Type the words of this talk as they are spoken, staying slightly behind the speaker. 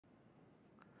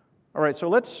All right, so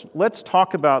let's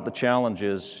talk about the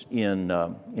challenges in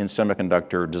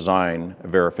semiconductor design,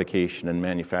 verification, and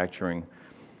manufacturing.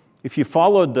 If you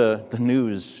followed the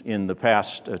news in the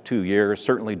past 2 years,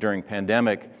 certainly during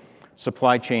pandemic,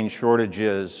 supply chain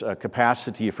shortages,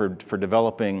 capacity for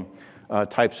developing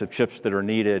types of chips that are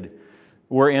needed,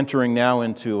 we're entering now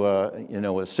into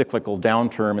a cyclical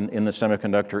downturn in the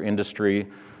semiconductor industry.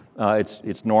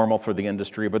 It's normal for the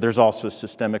industry, but there's also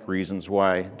systemic reasons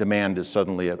why demand is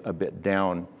suddenly a bit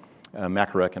down,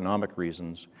 macroeconomic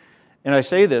reasons. And I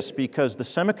say this because the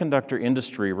semiconductor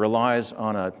industry relies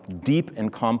on a deep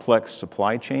and complex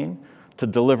supply chain to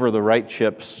deliver the right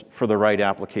chips for the right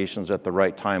applications at the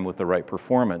right time with the right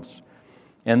performance.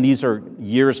 And these are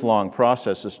years-long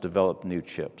processes to develop new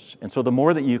chips. And so the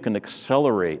more that you can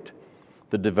accelerate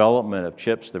the development of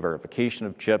chips, the verification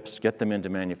of chips, get them into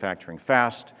manufacturing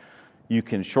fast, you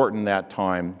can shorten that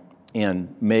time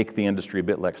and make the industry a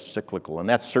bit less cyclical. And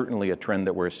that's certainly a trend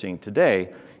that we're seeing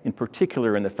today, in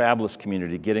particular in the fabless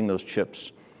community, getting those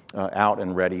chips out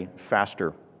and ready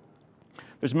faster.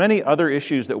 There's many other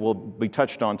issues that will be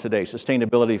touched on today.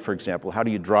 Sustainability, for example. How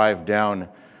do you drive down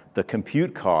the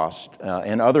compute cost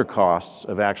and other costs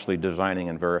of actually designing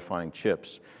and verifying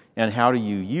chips? And how do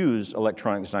you use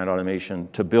electronic design automation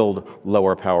to build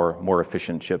lower power, more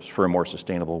efficient chips for a more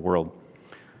sustainable world?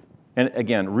 And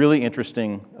again, really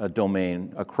interesting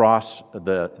domain across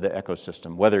the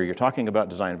ecosystem, whether you're talking about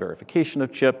design verification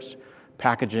of chips,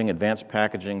 packaging, advanced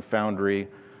packaging, foundry,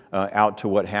 out to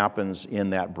what happens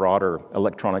in that broader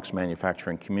electronics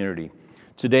manufacturing community.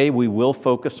 Today, we will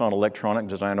focus on electronic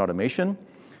design automation,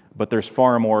 but there's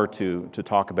far more to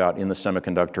talk about in the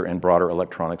semiconductor and broader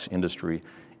electronics industry.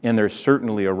 And there's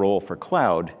certainly a role for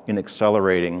cloud in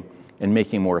accelerating and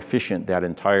making more efficient that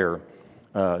entire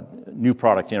new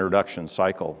product introduction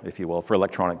cycle, if you will, for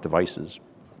electronic devices.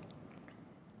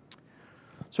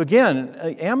 So again,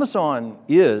 Amazon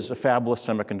is a fabless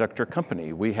semiconductor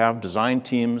company. We have design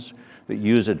teams that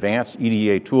use advanced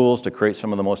EDA tools to create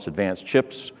some of the most advanced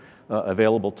chips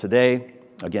available today.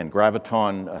 Again,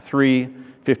 Graviton 3,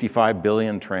 55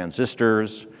 billion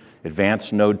transistors,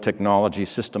 advanced node technology,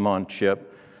 system on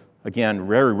chip. Again,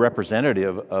 very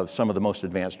representative of some of the most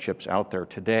advanced chips out there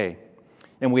today.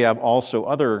 And we have also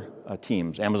other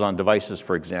teams, Amazon Devices,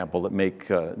 for example, that make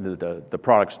the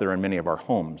products that are in many of our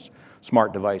homes,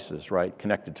 smart devices, right,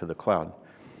 connected to the cloud.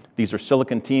 These are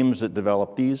silicon teams that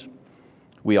develop these.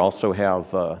 We also have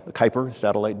the Kuiper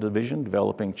satellite division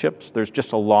developing chips. There's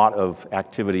just a lot of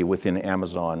activity within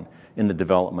Amazon in the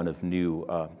development of new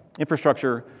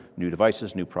infrastructure, new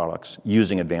devices, new products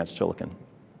using advanced silicon.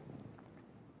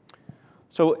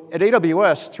 So at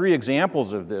AWS, 3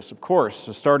 examples of this, of course,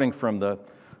 so starting from the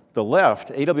left,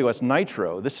 AWS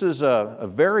Nitro. This is a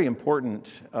very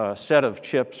important set of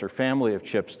chips or family of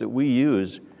chips that we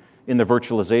use in the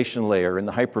virtualization layer, in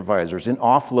the hypervisors, in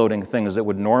offloading things that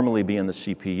would normally be in the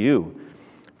CPU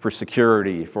for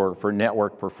security, for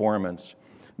network performance.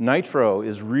 Nitro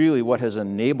is really what has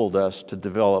enabled us to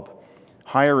develop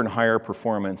higher and higher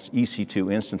performance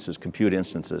EC2 instances, compute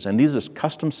instances. And these is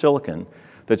custom silicon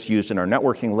that's used in our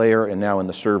networking layer and now in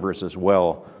the servers as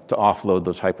well to offload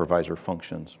those hypervisor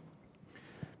functions.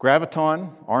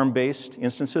 Graviton, ARM-based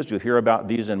instances. You'll hear about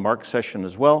these in Mark's session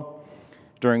as well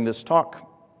during this talk.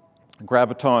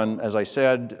 Graviton, as I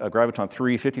said, Graviton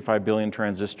 3, 55 billion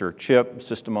transistor chip,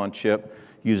 system on chip,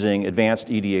 using advanced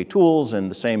EDA tools and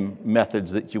the same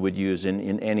methods that you would use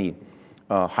in any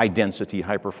high-density,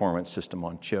 high-performance system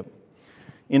on chip.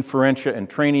 Inferentia and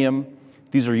Trainium.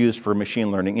 These are used for machine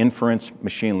learning inference,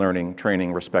 machine learning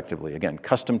training, respectively. Again,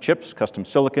 custom chips, custom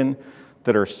silicon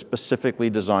that are specifically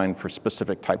designed for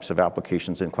specific types of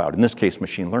applications in cloud, in this case,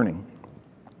 machine learning.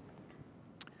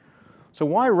 So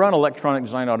why run electronic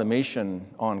design automation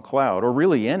on cloud, or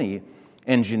really any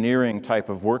engineering type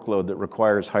of workload that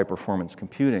requires high-performance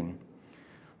computing?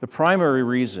 The primary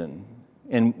reason,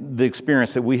 and the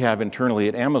experience that we have internally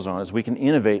at Amazon, is we can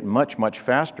innovate much, much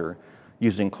faster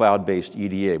using cloud-based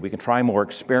EDA. We can try more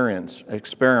experiments,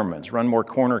 run more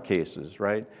corner cases,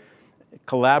 right?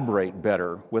 Collaborate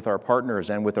better with our partners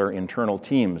and with our internal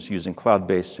teams using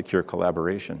cloud-based secure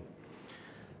collaboration.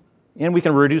 And we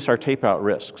can reduce our tape-out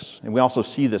risks. And we also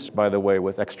see this, by the way,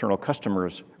 with external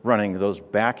customers running those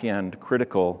back-end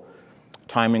critical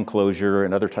time enclosure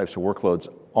and other types of workloads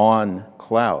on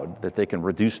cloud, that they can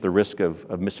reduce the risk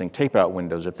of missing tape-out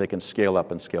windows if they can scale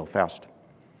up and scale fast.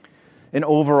 And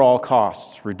overall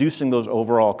costs, reducing those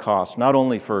overall costs, not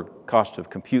only for cost of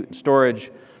compute and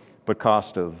storage, but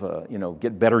cost of,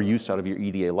 get better use out of your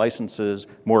EDA licenses,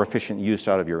 more efficient use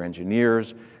out of your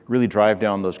engineers, really drive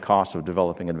down those costs of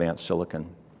developing advanced silicon.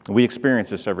 We experience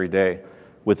this every day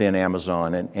within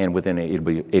Amazon and within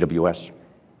AWS.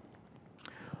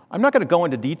 I'm not going to go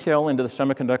into detail into the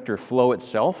semiconductor flow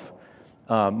itself.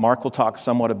 Mark will talk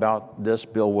somewhat about this,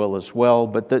 Bill will as well,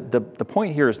 but the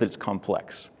point here is that it's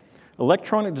complex.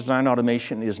 Electronic design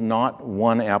automation is not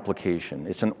one application.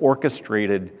 It's an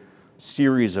orchestrated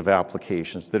series of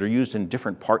applications that are used in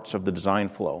different parts of the design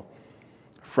flow.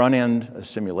 Front-end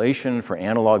simulation for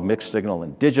analog, mixed signal,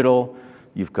 and digital.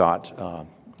 You've got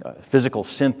physical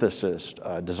synthesis,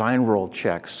 design rule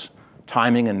checks,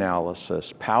 timing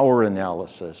analysis, power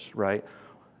analysis, right?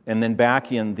 And then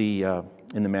back in the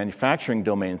manufacturing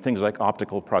domain, things like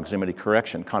optical proximity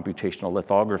correction, computational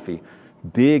lithography,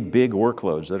 big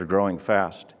workloads that are growing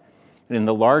fast. And in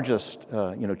the largest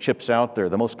chips out there,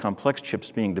 the most complex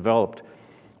chips being developed,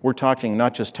 we're talking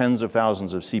not just tens of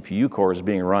thousands of CPU cores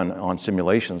being run on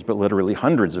simulations, but literally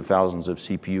hundreds of thousands of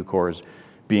CPU cores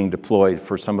being deployed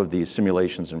for some of these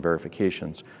simulations and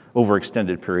verifications over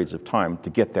extended periods of time to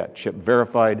get that chip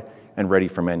verified and ready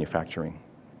for manufacturing.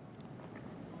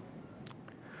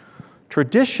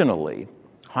 Traditionally,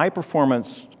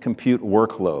 high-performance compute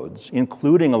workloads,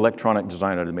 including electronic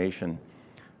design automation,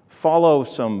 follow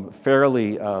some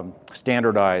fairly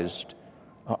standardized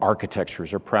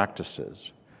architectures or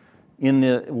practices. In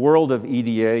the world of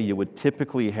EDA, you would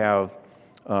typically have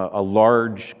a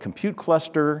large compute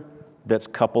cluster that's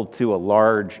coupled to a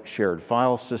large shared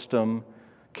file system,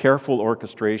 careful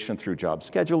orchestration through job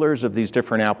schedulers of these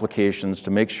different applications to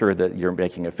make sure that you're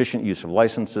making efficient use of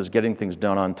licenses, getting things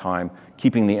done on time,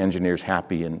 keeping the engineers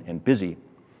happy and busy.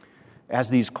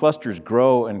 As these clusters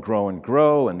grow and grow and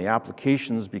grow and the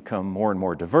applications become more and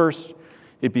more diverse,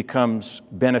 it becomes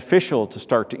beneficial to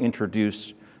start to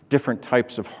introduce different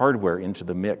types of hardware into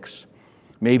the mix.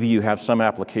 Maybe you have some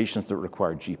applications that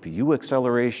require GPU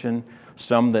acceleration,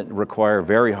 some that require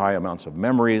very high amounts of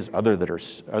memories, others that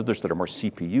are more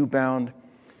CPU bound.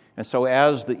 And so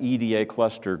as the EDA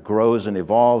cluster grows and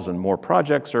evolves and more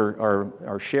projects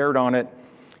are shared on it,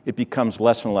 it becomes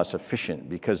less and less efficient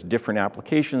because different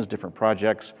applications, different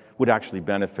projects would actually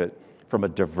benefit from a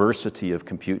diversity of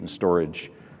compute and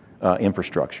storage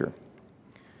infrastructure.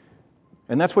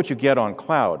 And that's what you get on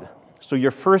cloud. So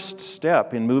your first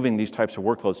step in moving these types of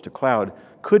workloads to cloud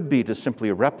could be to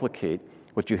simply replicate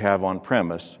what you have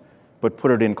on-premise, but put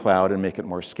it in cloud and make it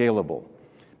more scalable.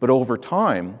 But over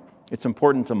time, it's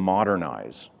important to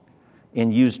modernize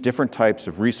and use different types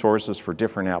of resources for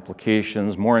different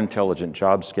applications, more intelligent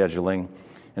job scheduling,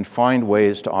 and find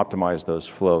ways to optimize those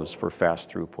flows for fast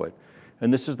throughput.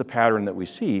 And this is the pattern that we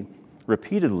see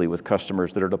repeatedly with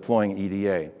customers that are deploying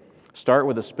EDA. Start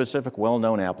with a specific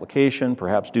well-known application,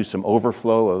 perhaps do some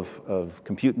overflow of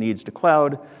compute needs to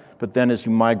cloud, but then as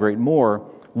you migrate more,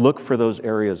 look for those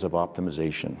areas of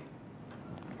optimization.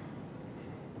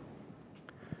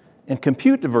 And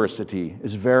compute diversity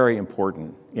is very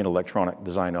important in electronic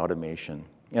design automation.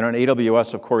 And on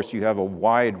AWS, of course, you have a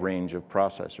wide range of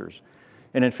processors.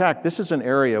 And in fact, this is an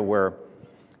area where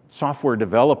software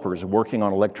developers working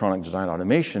on electronic design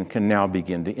automation can now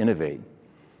begin to innovate.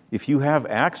 If you have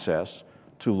access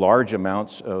to large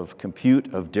amounts of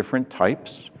compute of different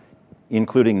types,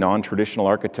 including non-traditional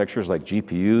architectures like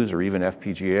GPUs or even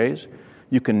FPGAs,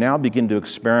 you can now begin to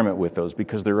experiment with those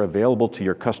because they're available to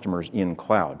your customers in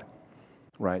cloud,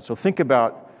 right? So think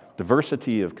about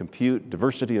diversity of compute,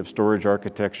 diversity of storage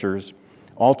architectures,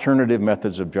 alternative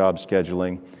methods of job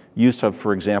scheduling, use of,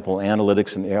 for example,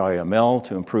 analytics and AI/ML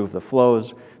to improve the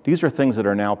flows. These are things that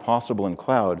are now possible in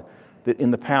cloud that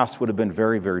in the past would have been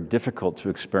very, very difficult to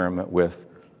experiment with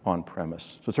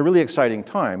on-premise. So it's a really exciting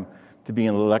time to be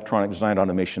in the electronic design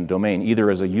automation domain,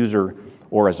 either as a user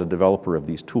or as a developer of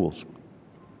these tools.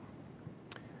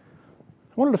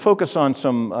 I wanted to focus on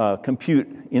some compute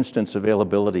instance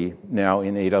availability now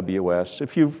in AWS.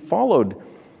 If you've followed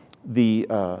the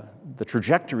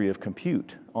trajectory of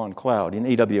compute on cloud, in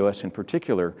AWS in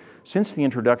particular, since the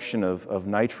introduction of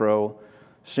Nitro,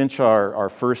 since our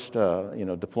first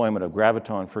deployment of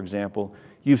Graviton, for example,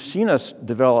 you've seen us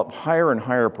develop higher and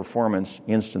higher performance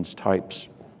instance types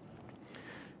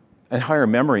and higher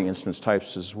memory instance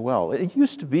types as well. It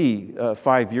used to be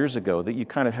 5 years ago that you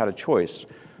kind of had a choice.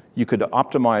 You could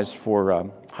optimize for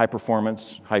high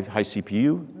performance, high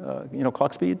CPU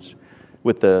clock speeds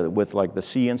with like the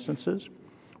C instances,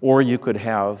 or you could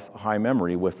have high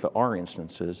memory with the R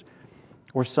instances,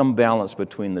 or some balance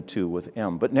between the two with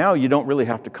M. But now you don't really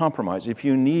have to compromise. If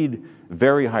you need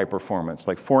very high performance,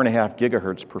 like 4.5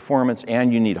 gigahertz performance,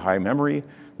 and you need high memory,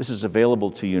 this is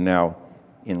available to you now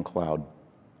in cloud.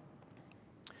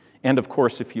 And of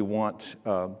course, if you want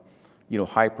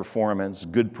high performance,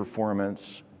 good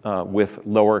performance, with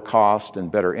lower cost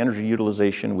and better energy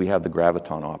utilization, we have the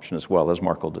Graviton option as well, as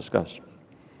Mark will discuss.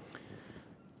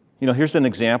 Here's an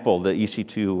example, the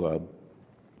EC2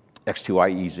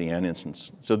 X2i EZN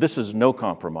instance. So this is no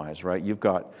compromise, right? You've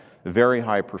got very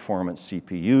high performance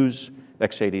CPUs,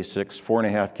 x86,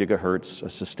 4.5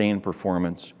 gigahertz sustained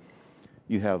performance.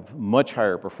 You have much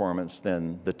higher performance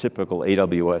than the typical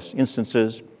AWS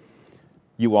instances.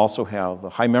 You also have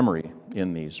high memory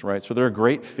in these, right? So they're a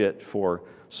great fit for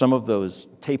some of those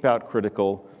tape-out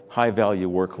critical, high-value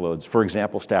workloads, for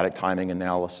example, static timing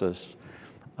analysis,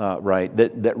 right,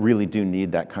 that really do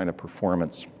need that kind of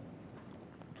performance.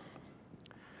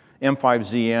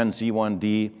 M5ZN,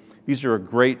 Z1D, these are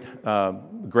great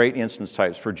instance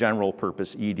types for general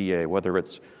purpose EDA, whether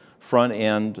it's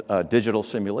front-end digital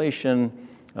simulation,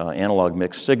 analog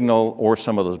mixed signal, or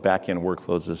some of those back-end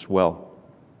workloads as well.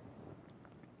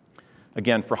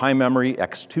 Again, for high memory,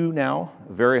 X2 now,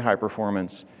 very high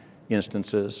performance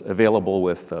instances available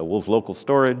with local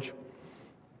storage,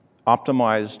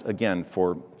 optimized, again,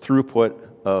 for throughput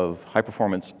of high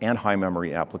performance and high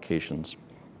memory applications.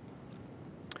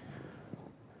 I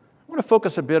want to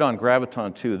focus a bit on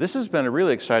Graviton too. This has been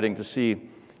really exciting to see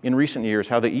in recent years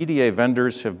how the EDA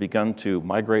vendors have begun to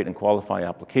migrate and qualify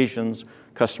applications,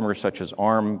 customers such as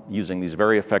ARM using these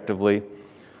very effectively,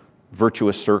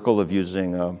 virtuous circle of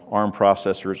using ARM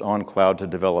processors on cloud to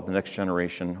develop next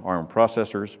generation ARM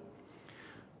processors.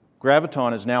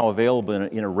 Graviton is now available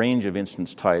in a range of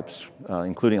instance types,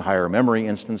 including higher memory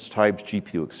instance types,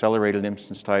 GPU accelerated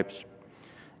instance types,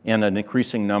 and an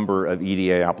increasing number of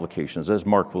EDA applications, as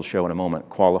Mark will show in a moment,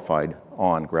 qualified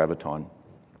on Graviton.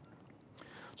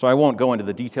 So I won't go into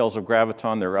the details of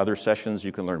Graviton. There are other sessions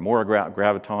you can learn more about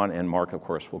Graviton, and Mark, of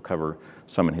course, will cover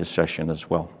some in his session as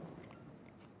well.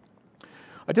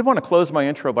 I did want to close my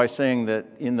intro by saying that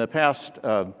in the past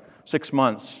 6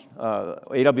 months,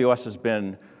 AWS has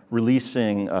been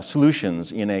releasing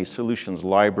solutions in a solutions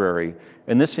library,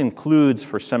 and this includes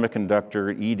for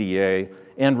semiconductor, EDA,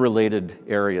 and related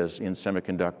areas in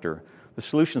semiconductor. The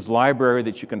solutions library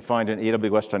that you can find in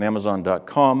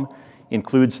aws.amazon.com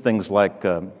includes things like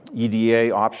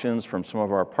EDA options from some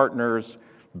of our partners,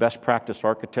 best practice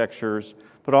architectures,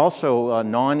 but also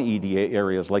non-EDA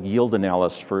areas like yield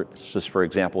analysis, for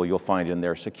example, you'll find in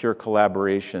there, secure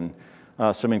collaboration,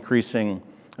 some increasing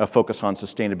focus on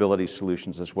sustainability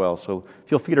solutions as well. So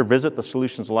feel free to visit the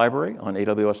solutions library on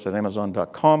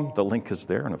aws.amazon.com. The link is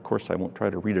there, and of course I won't try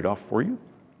to read it off for you.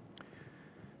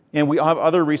 And we have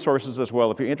other resources as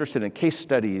well. If you're interested in case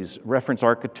studies, reference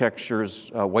architectures,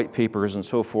 white papers, and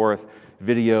so forth,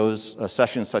 videos,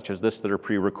 sessions such as this that are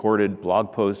pre-recorded,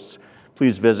 blog posts,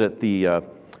 please visit the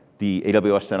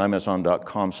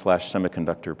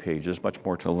aws.amazon.com/semiconductor page. There's much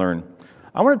more to learn.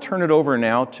 I want to turn it over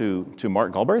now to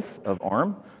Mark Galbraith of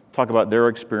ARM, talk about their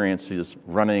experiences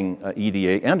running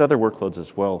EDA and other workloads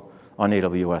as well on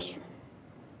AWS.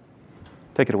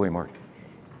 Take it away, Mark.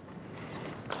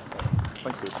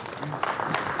 Thanks, Steve.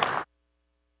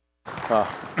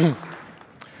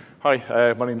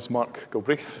 Hi, my name's Mark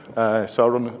Galbraith. So I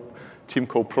run a team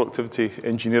called Productivity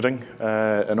Engineering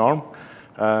in ARM.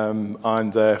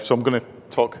 So I'm going to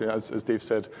talk, as Dave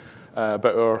said,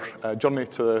 about our journey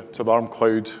to the ARM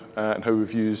cloud and how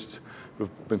we've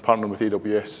been partnering with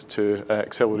AWS to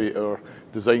accelerate our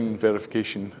design,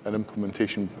 verification, and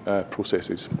implementation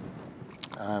processes.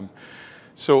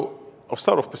 So I'll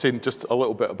start off by saying just a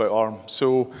little bit about ARM.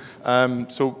 So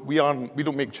we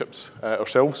don't make chips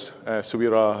ourselves. So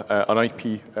we're an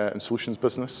IP and solutions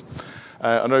business.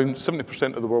 Around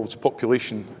 70% of the world's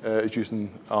population is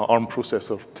using ARM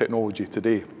processor technology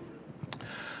today.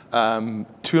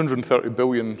 230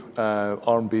 billion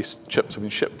ARM-based chips have been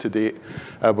shipped to date,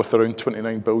 with around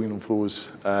 29 billion of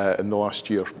those in the last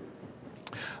year.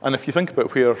 And if you think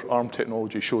about where ARM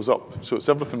technology shows up, so it's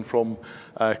everything from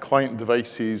client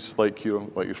devices like your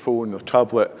phone or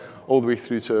tablet, all the way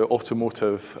through to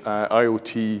automotive,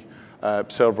 IoT,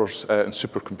 servers, and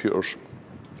supercomputers.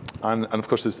 And of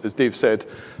course, as Dave said,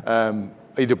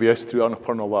 AWS through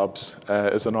Annapurna Labs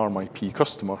is an ARM IP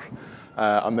customer.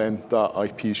 And then that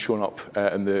IP is shown up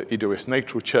in the AWS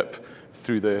Nitro chip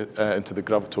through into the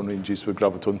Graviton ranges with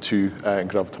Graviton 2 and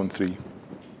Graviton 3.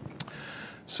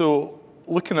 So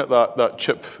looking at that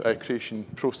chip creation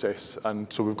process,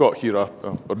 and so we've got here a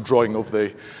drawing of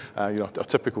a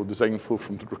typical design flow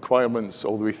from the requirements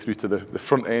all the way through to the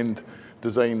front end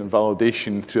design and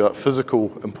validation, through that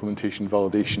physical implementation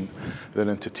validation, then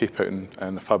into tape out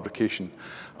and fabrication.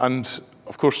 And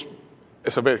of course,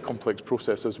 it's a very complex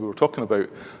process, as we were talking about,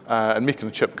 and making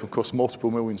a chip can cost multiple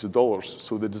millions of dollars,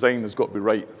 so the design has got to be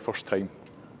right first time.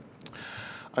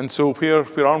 And so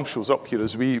where ARM shows up here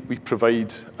is we provide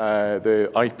the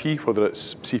IP, whether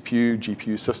it's CPU,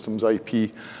 GPU systems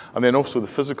IP, and then also the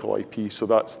physical IP. So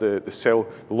that's the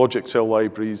logic cell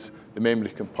libraries, the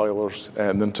memory compilers,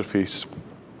 and the interface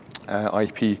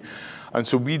IP. And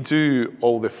so we do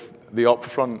all the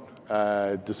upfront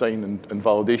design and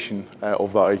validation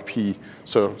of that IP,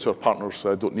 so our partners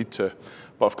don't need to.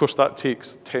 But of course, that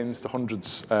takes tens to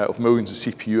hundreds of millions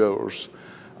of CPU hours.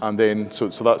 And then, so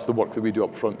that's the work that we do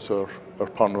up front, so our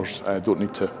partners don't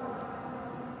need to.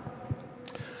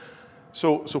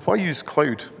 So why use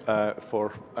cloud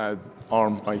for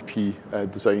ARM IP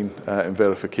design and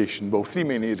verification? Well, three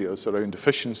main areas around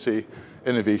efficiency,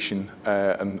 innovation,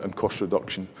 and cost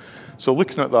reduction. So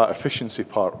looking at that efficiency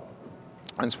part,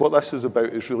 and so what this is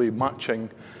about is really matching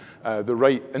the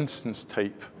right instance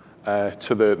type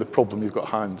to the problem you've got at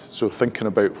hand. So thinking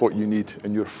about what you need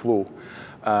in your flow.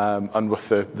 And with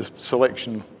the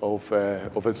selection of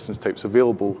instance types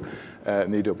available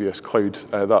in the AWS cloud,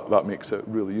 that makes it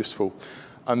really useful.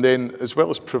 And then, as well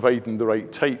as providing the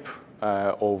right type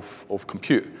of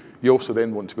compute, you also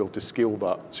then want to be able to scale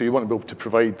that. So you want to be able to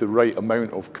provide the right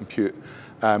amount of compute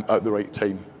at the right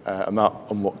time, and that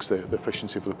unlocks the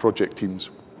efficiency for the project teams.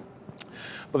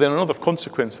 But then another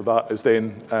consequence of that is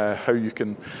then how you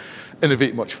can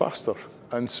innovate much faster.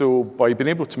 And so by being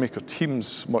able to make our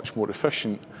teams much more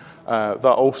efficient, that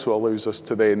also allows us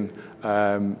to then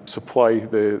supply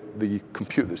the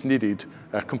compute that's needed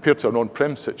compared to an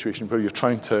on-prem situation where you're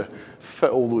trying to fit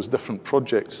all those different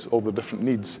projects, all the different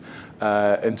needs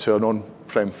into an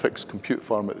on-prem fixed compute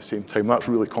farm at the same time. That's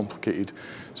really complicated.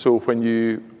 So when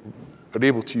you are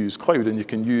able to use cloud and you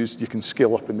can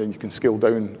scale up and then you can scale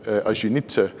down as you need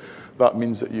to, that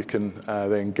means that you can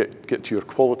then get to your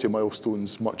quality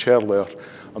milestones much earlier,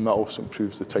 and that also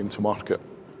improves the time to market.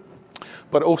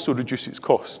 But it also reduces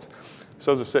cost.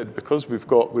 So as I said, because we're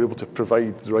able to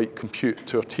provide the right compute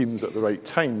to our teams at the right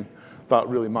time, that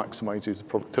really maximizes the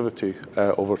productivity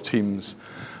of our teams.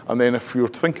 And then if we were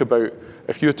to think about,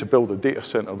 if you had to build a data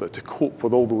center that to cope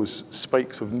with all those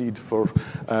spikes of need for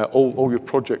all your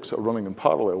projects that are running in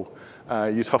parallel,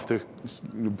 you'd have to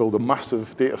build a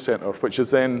massive data center, which is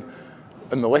then,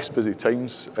 in the less busy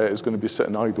times, is going to be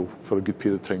sitting idle for a good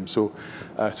period of time. So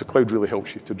cloud really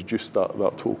helps you to reduce that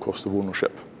total cost of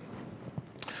ownership.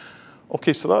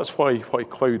 Okay, so that's why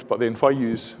cloud, but then why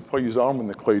use ARM in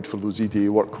the cloud for those EDA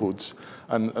workloads?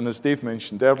 And as Dave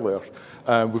mentioned earlier,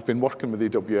 we've been working with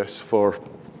AWS for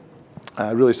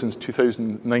really since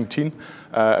 2019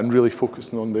 and really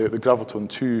focusing on the Graviton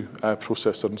 2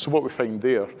 processor. And so what we find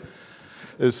there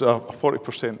is a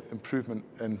 40% improvement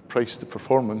in price to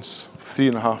performance,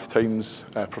 3.5 times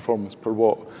performance per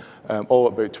watt, all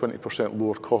at about 20%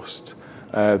 lower cost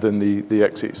than the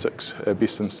x86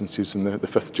 based instances in the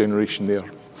 5th generation there.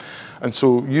 And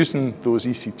so using those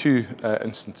EC2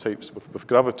 instance types with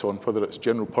Graviton, whether it's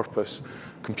general purpose,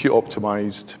 compute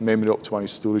optimized, memory optimized,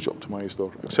 storage optimized,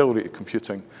 or accelerated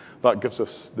computing, that gives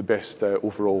us the best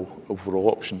overall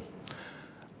option.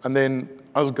 And then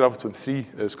as Graviton 3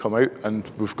 has come out, and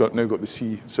we've now got the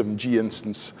C7G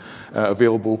instance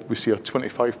available, we see a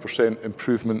 25%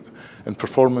 improvement in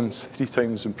performance, 3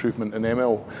 times improvement in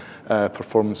ML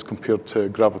performance compared to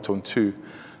Graviton 2,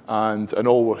 and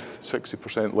all with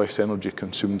 60% less energy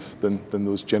consumed than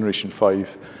those Generation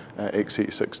 5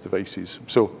 x86 devices.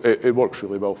 So it works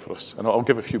really well for us. And I'll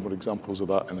give a few more examples of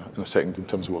that in a second in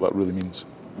terms of what that really means.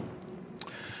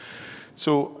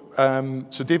 So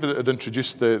David had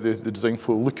introduced the design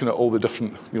flow, looking at all the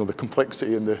different, the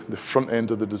complexity in the front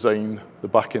end of the design, the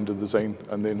back end of the design,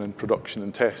 and then in production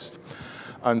and test.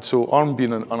 And so ARM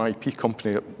being an IP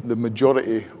company, the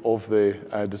majority of the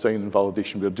design and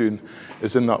validation we're doing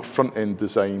is in that front end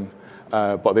design,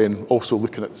 but then also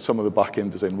looking at some of the back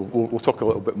end design. We'll talk a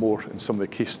little bit more in some of the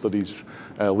case studies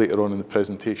later on in the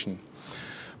presentation.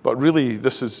 But really,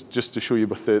 this is just to show you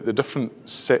with the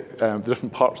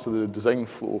different parts of the design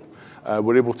flow,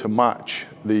 we're able to match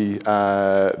the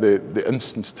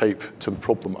instance type to the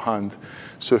problem at hand.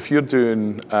 So if you're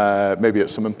doing, maybe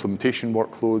it's some implementation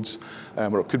workloads,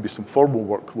 or it could be some formal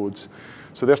workloads,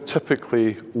 so they're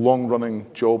typically long-running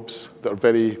jobs that are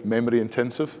very memory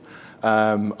intensive,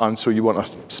 and so you want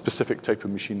a specific type of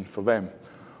machine for them.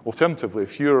 Alternatively,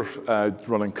 if you're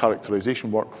running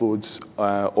characterization workloads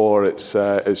or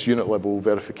it's unit level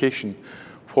verification,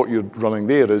 what you're running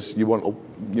there is you want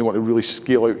to really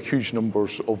scale out huge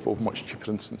numbers of much cheaper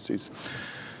instances.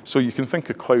 So you can think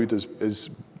of cloud as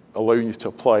allowing you to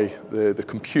apply the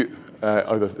compute,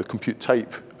 either the compute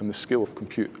type and the scale of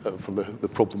compute for the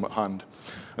problem at hand.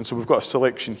 And so we've got a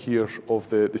selection here of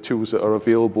the tools that are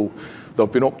available that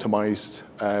have been optimized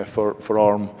for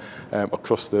ARM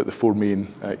across the 4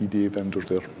 main EDA vendors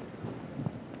there.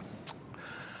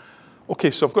 Okay,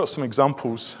 so I've got some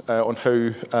examples on how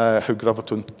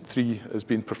Graviton 3 has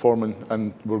been performing,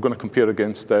 and we're going to compare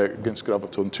against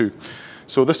Graviton 2.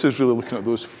 So this is really looking at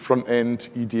those front-end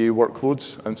EDA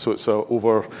workloads, and so it's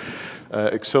over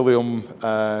Xcelium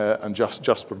and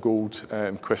Jasper Gold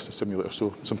and Questa Simulator.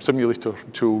 So some simulator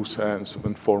tools and some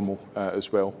informal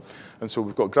as well. And so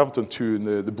we've got Graviton 2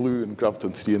 in the blue and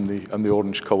Graviton 3 in the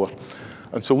orange color.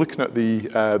 And so looking at the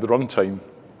runtime,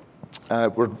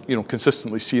 we're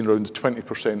consistently seeing around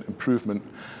 20% improvement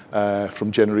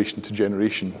from generation to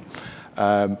generation.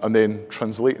 And then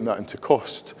translating that into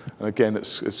cost, and again,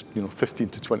 it's 15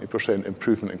 to 20%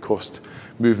 improvement in cost,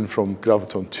 moving from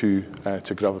Graviton 2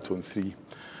 to Graviton 3.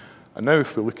 And now,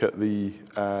 if we look at the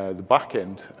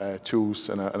back-end tools,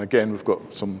 and again, we're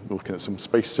looking at some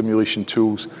space simulation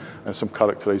tools and some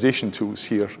characterization tools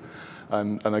here,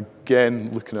 and again,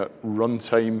 looking at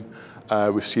runtime,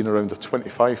 we've seen around a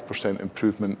 25%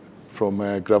 improvement from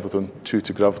Graviton 2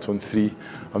 to Graviton 3,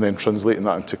 and then translating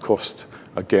that into cost,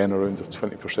 again, around a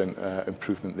 20%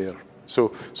 improvement there.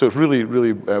 So it's really,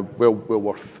 really well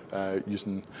worth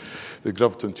using the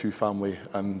Graviton 2 family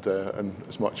and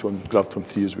as much on Graviton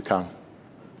 3 as we can.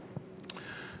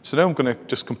 So now I'm going to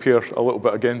just compare a little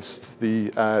bit against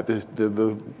the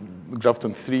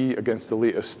Graviton 3 against the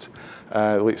latest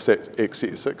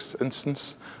x86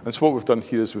 instance. And so what we've done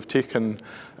here is we've taken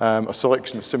a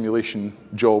selection of simulation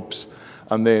jobs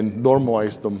and then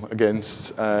normalized them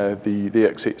against the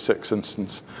x86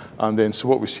 instance. And then so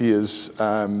what we see is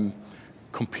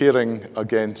comparing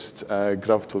against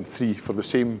Graviton 3 for the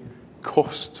same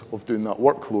cost of doing that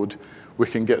workload, we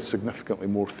can get significantly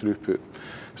more throughput.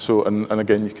 So, and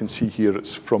again, you can see here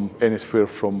it's from anywhere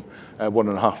from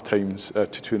 1.5 times to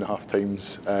 2.5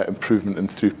 times improvement in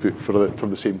throughput for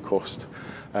the same cost.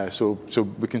 So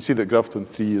we can see that Graviton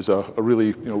 3 is a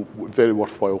really very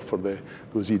worthwhile for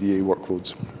those EDA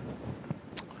workloads.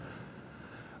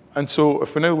 And so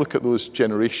if we now look at those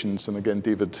generations, and again,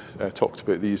 David talked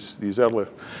about these earlier,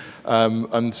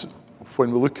 and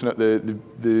when we're looking at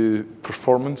the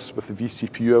performance with the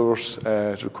vCPU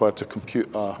hours required to compute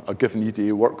a given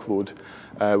EDA workload,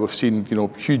 we've seen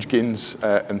huge gains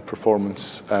in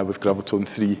performance with Graviton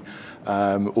 3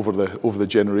 over the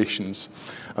generations.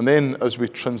 And then as we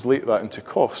translate that into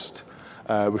cost,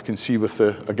 we can see with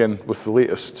the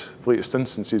latest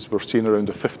instances, we're seeing around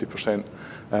a 50%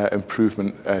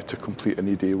 improvement to complete an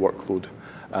EDA workload.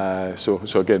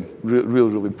 So again,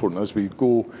 really important as we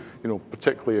go,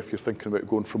 particularly if you're thinking about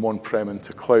going from on-prem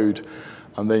into cloud,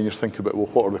 and then you're thinking about, well,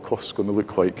 what are the costs going to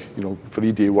look like? For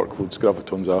EDA workloads,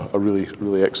 Graviton's a really,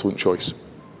 really excellent choice.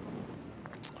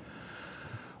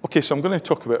 Okay, so I'm going to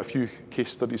talk about a few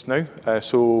case studies now.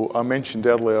 So I mentioned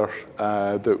earlier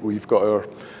that we've got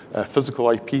our physical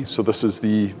IP. So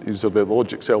these are the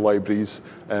logic cell libraries,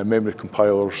 memory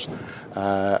compilers,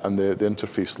 and the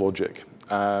interface logic.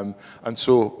 And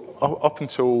so up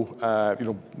until,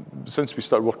 since we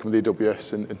started working with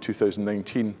AWS in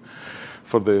 2019,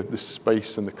 for the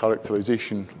SPICE and the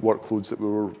characterization workloads that we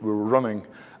were running,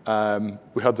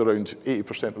 we had around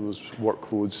 80% of those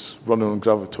workloads running on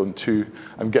Graviton 2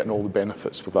 and getting all the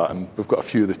benefits with that. And we've got a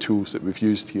few of the tools that we've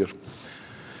used here.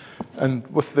 And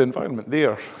with the environment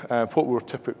there, what we were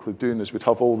typically doing is we'd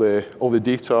have all the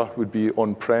data would be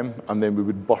on-prem, and then we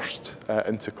would burst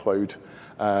into cloud,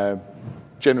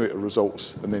 generate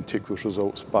results, and then take those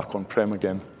results back on-prem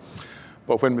again.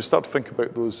 But when we start to think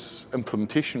about those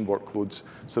implementation workloads,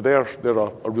 so they're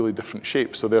a really different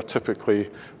shape. So they're typically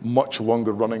much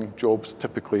longer running jobs,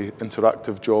 typically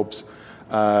interactive jobs.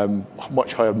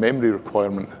 Much higher memory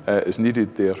requirement is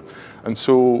needed there. And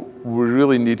so we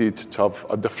really needed to have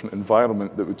a different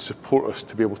environment that would support us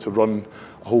to be able to run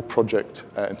a whole project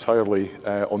entirely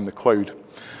on the cloud.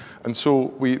 And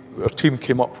so our team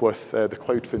came up with the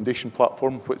Cloud Foundation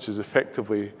platform, which is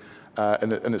effectively,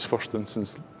 in its first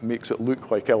instance, makes it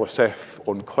look like LSF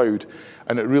on cloud.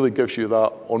 And it really gives you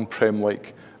that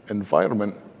on-prem-like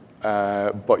environment,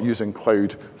 but using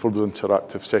cloud for the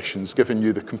interactive sessions, giving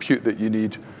you the compute that you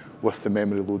need with the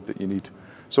memory load that you need.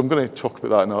 So I'm going to talk about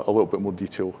that in a little bit more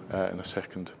detail in a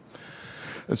second.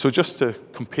 And so just to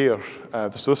compare,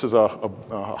 so this is a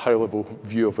high-level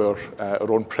view of our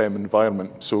on-prem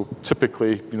environment. So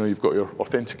typically, you've got your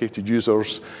authenticated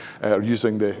users are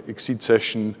using the Exceed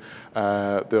session.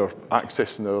 They're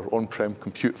accessing our on-prem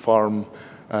compute farm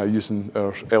using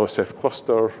our LSF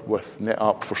cluster with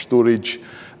NetApp for storage.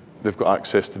 They've got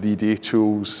access to the EDA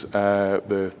tools,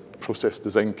 the process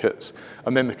design kits,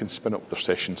 and then they can spin up their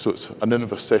session. So it's an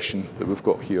innovate session that we've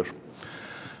got here.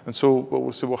 And so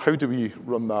we'll say, well, how do we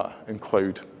run that in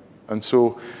cloud? And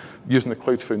so using the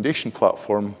Cloud Foundation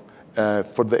platform,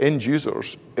 for the end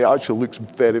users, it actually looks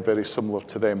very, very similar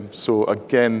to them. So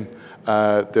again,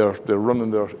 they're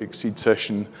running their Exceed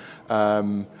session,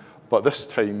 but this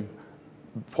time,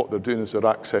 what they're doing is they're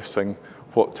accessing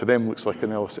what to them looks like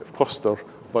an LSF cluster,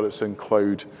 but it's in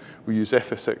cloud. We use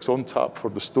FSx ONTAP for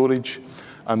the storage,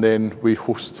 and then we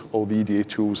host all the EDA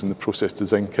tools and the process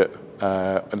design kit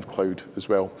in cloud as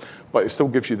well. But it still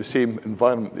gives you the same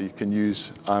environment that you can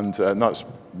use, and that's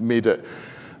made it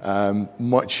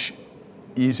much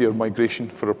easier migration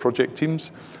for our project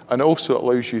teams, and it also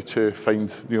allows you to find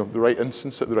the right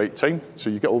instance at the right time. So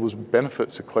you get all those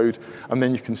benefits of cloud, and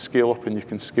then you can scale up and you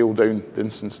can scale down the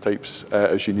instance types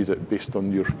as you need it based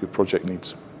on your project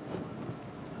needs.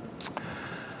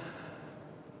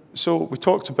 So we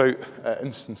talked about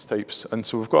instance types, and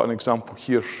so we've got an example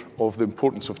here of the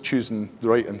importance of choosing the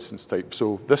right instance type.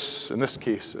 So in this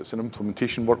case, it's an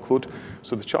implementation workload.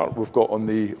 So the chart we've got on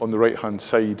the right-hand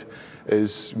side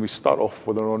is we start off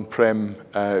with an on-prem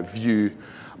view,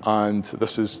 and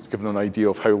this is giving an idea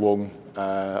of how long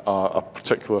a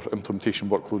particular implementation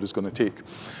workload is going to take.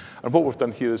 And what we've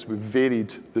done here is we've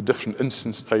varied the different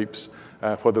instance types,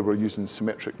 whether we're using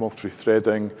symmetric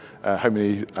multi-threading, how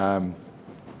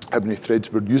many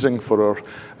threads we're using for our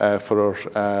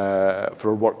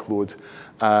workload,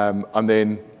 and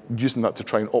then using that to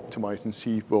try and optimize and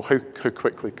see, well, how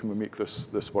quickly can we make this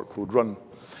workload run?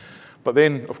 But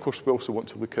then, of course, we also want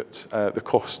to look at the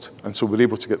cost, and so we're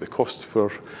able to get the cost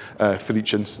for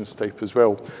each instance type as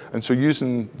well. And so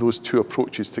using those two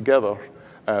approaches together,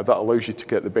 that allows you to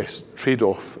get the best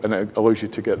trade-off, and it allows you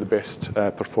to get the best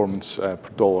performance per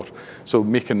dollar. So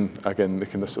making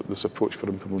this approach for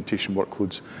implementation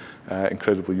workloads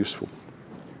incredibly useful.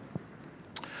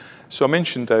 So I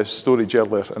mentioned storage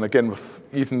earlier, and again, with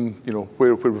even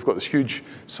where we've got this huge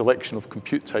selection of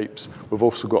compute types, we've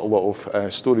also got a lot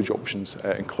of storage options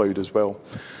in cloud as well.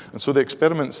 And so the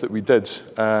experiments that we did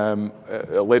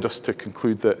led us to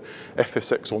conclude that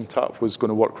FSx ONTAP was going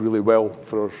to work really well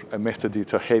for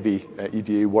metadata-heavy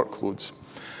EDA workloads.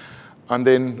 And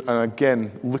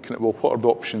again, looking at, well, what are the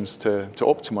options to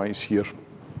optimize here?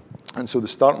 And so the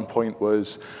starting point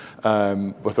was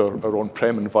with our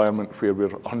on-prem environment where we're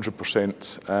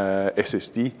 100%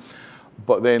 SSD,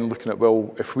 but then looking at,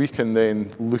 well, if we can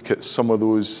then look at some of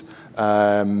those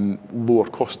lower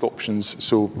cost options,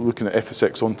 so looking at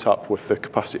FSx ONTAP with the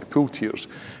capacity pool tiers,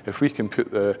 if we can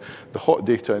put the hot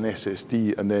data in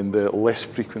SSD and then the less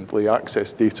frequently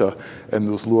accessed data in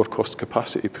those lower cost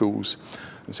capacity pools,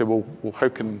 and say, well,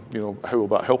 how will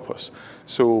that help us?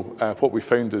 So what we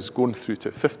found is going through to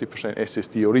 50%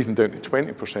 SSD or even down to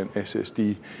 20%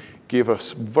 SSD gave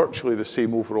us virtually the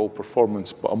same overall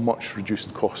performance, but a much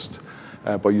reduced cost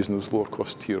by using those lower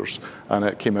cost tiers, and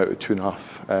it came out at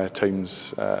 2.5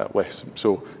 times less.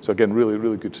 So again,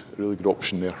 really good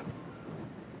option there.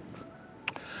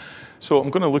 So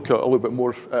I'm going to look at a little bit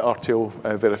more at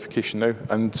RTL verification now,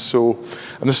 and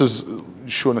this is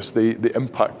showing us the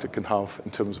impact it can have in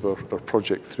terms of our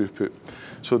project throughput.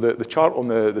 So the chart on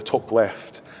the top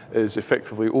left is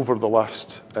effectively over the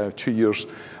last 2 years,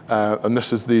 and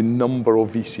this is the number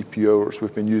of VCP hours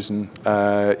we've been using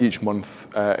each month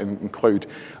in cloud,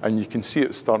 and you can see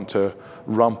it starting to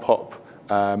ramp up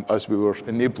as we were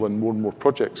enabling more and more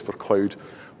projects for cloud.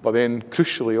 But then,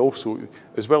 crucially also,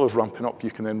 as well as ramping up,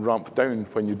 you can then ramp down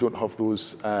when you don't have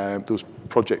those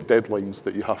project deadlines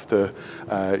that you have to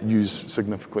use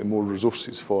significantly more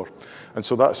resources for. And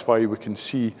so that's why we can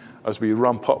see, as we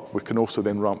ramp up, we can also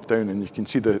then ramp down, and you can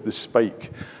see the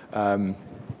spike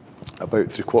about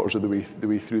 3/4 of the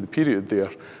way through the period there.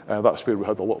 That's where we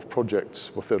had a lot of projects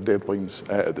with their deadlines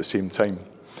at the same time.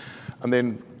 And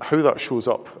then how that shows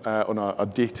up on a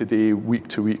day-to-day,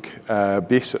 week-to-week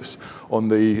basis. On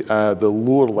the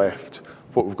lower left,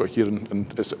 what we've got here,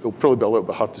 and it'll probably be a little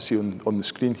bit hard to see on the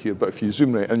screen here, but if you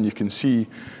zoom right in, you can see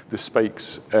the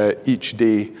spikes each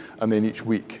day and then each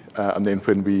week. And then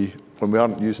when we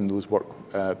aren't using those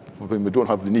when we don't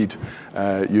have the need,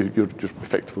 you're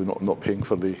effectively not paying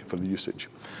for the usage.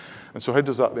 And so how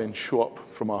does that then show up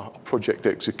from a project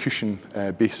execution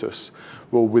basis?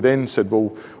 Well, we then said,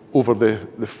 well, over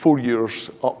the 4 years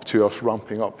up to us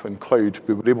ramping up in cloud,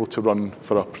 we were able to run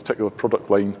for a particular product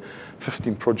line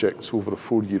 15 projects over a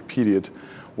 4-year period.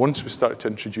 Once we started to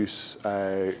introduce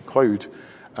cloud,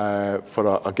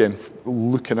 again,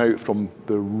 looking out from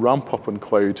the ramp up in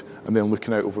cloud and then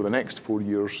looking out over the next 4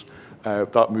 years,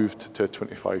 That moved to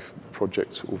 25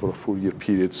 projects over a 4-year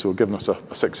period, so giving us a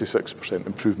 66%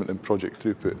 improvement in project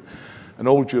throughput. And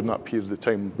all during that period of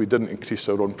time, we didn't increase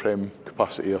our on-prem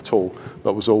capacity at all.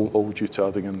 That was all due to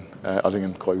adding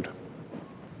in cloud.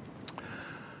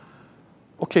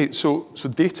 Okay, so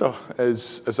data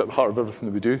is at the heart of everything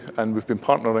that we do, and we've been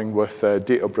partnering with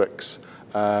Databricks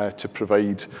to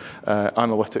provide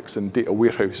analytics and data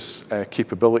warehouse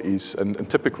capabilities, and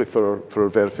typically for our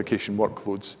verification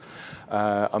workloads.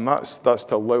 And that's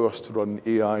to allow us to run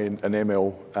AI and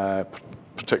ML,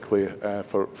 particularly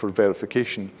for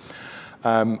verification.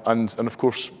 And of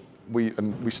course, we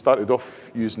started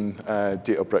off using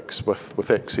Databricks with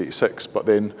x86, but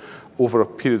then over a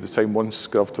period of time, once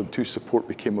Graviton 2 support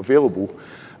became available,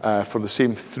 for the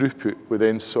same throughput, we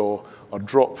then saw a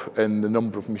drop in the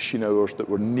number of machine hours that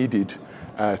were needed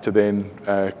to then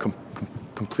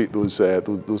complete those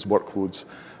workloads.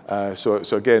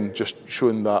 So again, just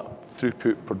showing that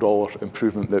throughput per dollar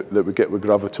improvement that we get with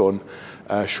Graviton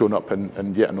shown up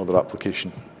in yet another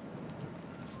application.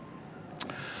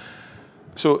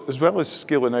 So as well as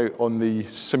scaling out on the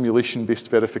simulation-based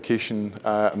verification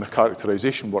and the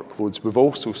characterization workloads, we've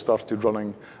also started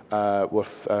running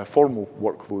with formal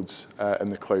workloads in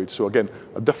the cloud. So again,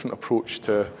 a different approach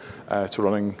to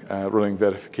running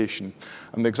verification.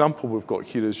 And the example we've got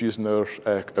here is using our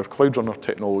Cloud Runner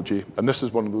technology. And this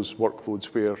is one of those workloads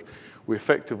where we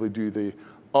effectively do the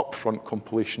upfront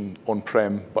compilation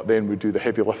on-prem, but then we do the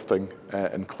heavy lifting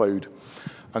in cloud.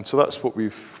 And so that's what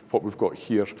we've got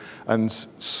here. And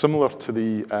similar to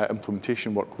the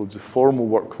implementation workloads, the formal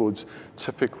workloads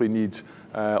typically need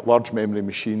large memory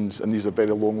machines, and these are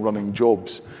very long-running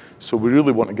jobs. So we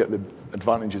really want to get the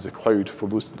advantages of cloud for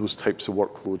those types of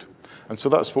workload. And so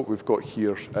that's what we've got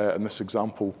here in this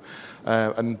example.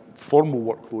 And formal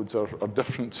workloads are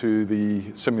different to the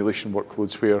simulation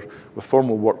workloads, where with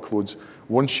formal workloads,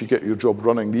 once you get your job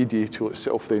running, the EDA tool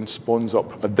itself then spawns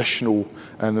up additional,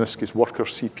 and in this case, worker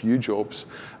CPU jobs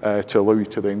to allow you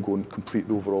to then go and complete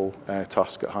the overall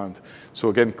task at hand. So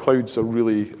again, cloud's a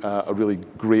really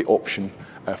great option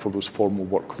for those formal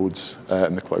workloads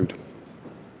in the cloud.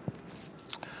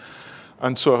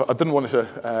 And so I didn't want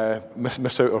to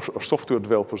miss out our software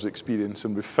developers' experience,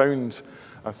 and we've found,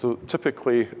 so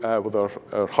typically with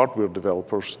our hardware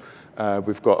developers,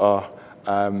 we've got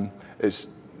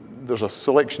there's a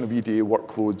selection of EDA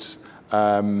workloads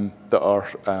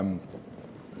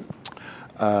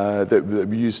that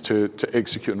we use to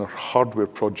execute on our hardware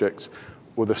projects.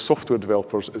 With the software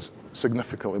developers, it's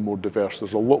significantly more diverse.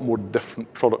 There's a lot more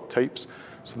different product types,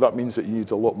 so that means that you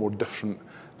need a lot more different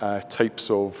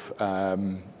types of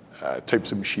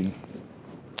machine.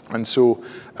 And so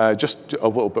just a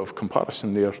little bit of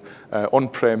comparison there.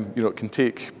 On-prem, it can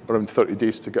take around 30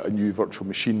 days to get a new virtual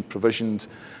machine provisioned.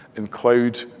 In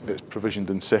cloud, it's provisioned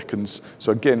in seconds.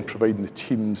 So again, providing the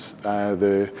teams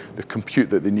the compute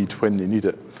that they need when they need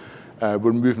it.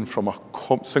 We're moving from a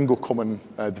single common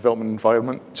development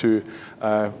environment to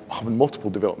having multiple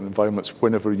development environments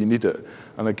whenever you need it.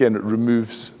 And again, it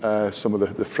removes some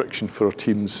of the friction for our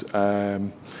teams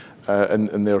when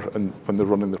they're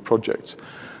running their projects.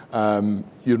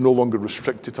 You're no longer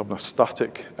restricted to having a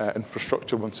static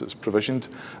infrastructure once it's provisioned.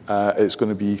 It's going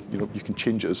to be, you can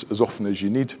change it as often as you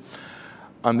need.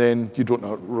 And then you don't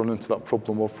run into that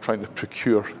problem of trying to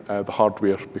procure the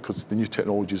hardware, because the new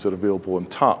technologies are available on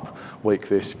tap, like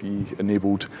the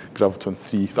SV-enabled Graviton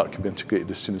 3, that can be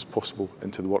integrated as soon as possible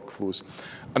into the workflows.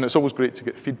 And it's always great to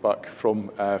get feedback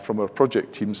from our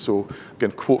project teams. So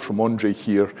again, quote from Andre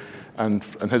here, and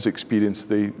in his experience,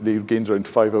 they gained around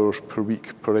 5 hours per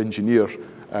week per engineer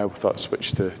with that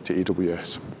switch to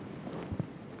AWS.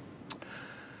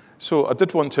 So I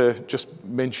did want to just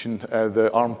mention the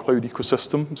ARM cloud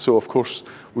ecosystem. So of course,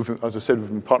 as I said, we've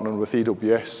been partnering with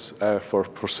AWS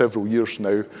for several years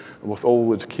now, with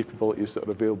all the capabilities that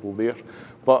are available there.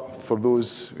 But for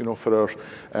those, for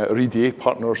our EDA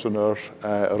partners and our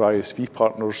ISV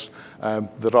partners,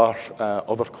 there are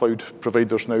other cloud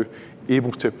providers now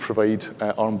able to provide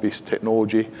ARM-based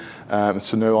technology.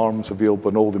 So now ARM's available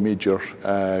in all the major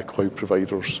cloud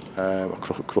providers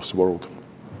across the world.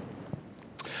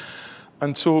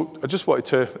 And so I just wanted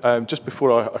to, just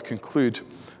before I conclude,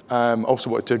 I also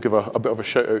wanted to give a bit of a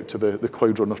shout out to the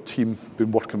Cloud Runner team,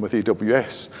 been working with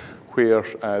AWS, where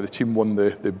the team won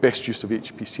the Best Use of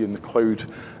HPC in the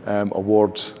Cloud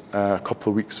awards a couple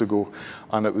of weeks ago.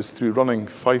 And it was through running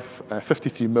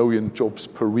 53 million jobs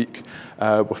per week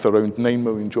with around 9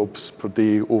 million jobs per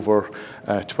day over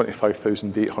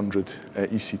 25,800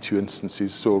 EC2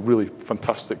 instances. So a really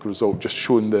fantastic result, just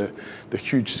showing the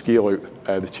huge scale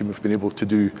out the team have been able to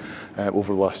do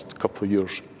over the last couple of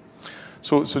years.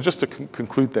 So just to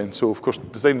conclude then, so of course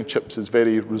designing chips is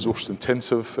very resource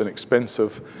intensive and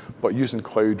expensive, but using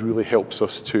cloud really helps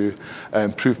us to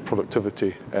improve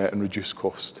productivity and reduce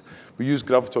cost. We use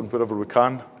Graviton wherever we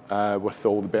can with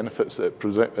all the benefits that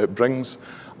it brings,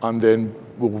 and then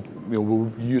we'll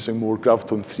be using more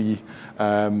Graviton 3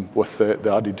 with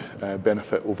the added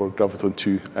benefit over Graviton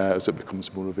 2 as it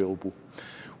becomes more available.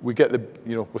 We get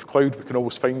with cloud, we can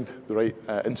always find the right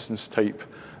instance type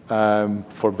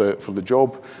for the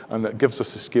job, and that gives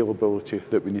us the scalability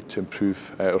that we need to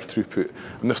improve our throughput.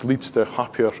 And this leads to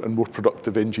happier and more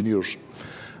productive engineers.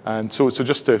 And so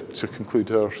just to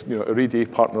conclude, our ADA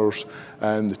partners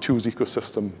and the tools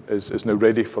ecosystem is now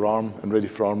ready for ARM and ready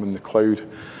for ARM in the cloud.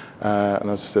 And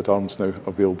as I said, ARM's now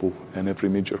available in every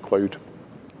major cloud.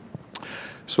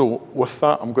 So with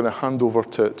that, I'm going to hand over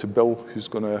to Bill, who's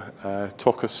going to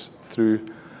talk us through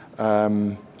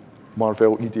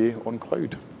Marvell EDA on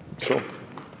cloud. So,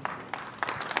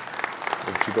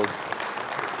 over to Bill.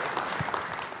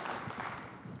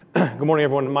 Good morning,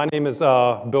 everyone. My name is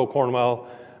Bill Cornwell.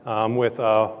 I'm with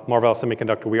Marvell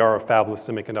Semiconductor. We are a fabless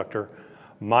semiconductor.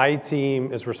 My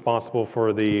team is responsible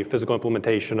for the physical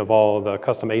implementation of all of the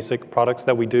custom ASIC products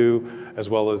that we do, as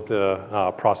well as the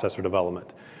processor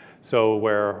development. So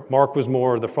where Mark was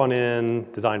more the front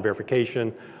end, design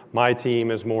verification, my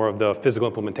team is more of the physical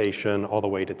implementation all the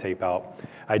way to tape out.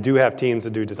 I do have teams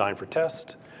that do design for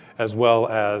test, as well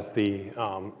as the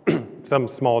some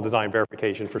small design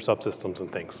verification for subsystems and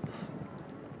things.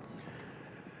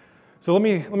 So let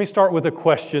me start with a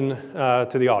question to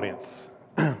the audience.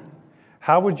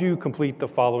 How would you complete the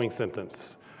following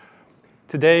sentence?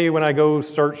 Today, when I go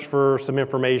search for some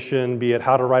information, be it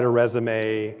how to write a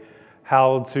resume,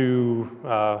 how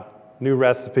to new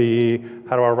recipe,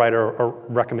 how do I write a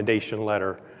recommendation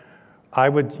letter, I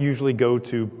would usually go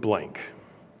to blank.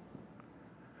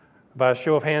 By a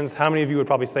show of hands, how many of you would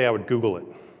probably say I would Google it?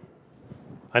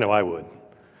 I know I would,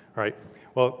 right?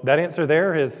 Well, that answer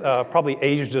there has probably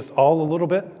aged us all a little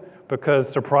bit, because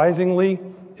surprisingly,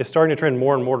 it's starting to trend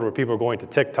more and more to where people are going to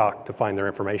TikTok to find their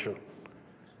information.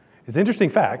 It's an interesting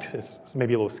fact, it's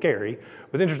maybe a little scary, but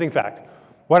it's an interesting fact.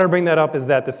 Why do I bring that up is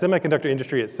that the semiconductor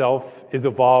industry itself is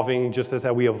evolving just as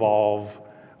how we evolve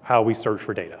how we search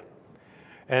for data.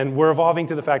 And we're evolving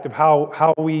to the fact of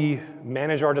how we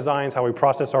manage our designs, how we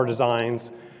process our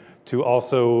designs, to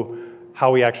also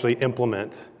how we actually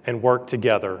implement and work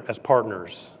together as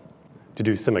partners to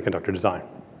do semiconductor design.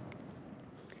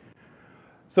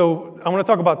 So I want to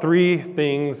talk about three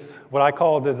things, what I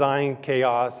call design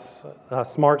chaos,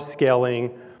 smart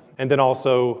scaling, and then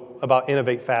also about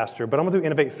innovate faster. But I'm going to do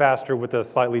innovate faster with a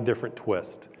slightly different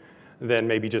twist than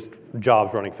maybe just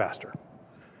jobs running faster.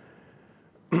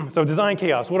 So design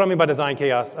chaos, what do I mean by design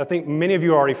chaos? I think many of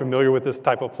you are already familiar with this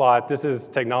type of plot. This is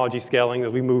technology scaling.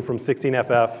 As we move from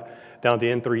 16FF down to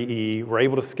N3E, we're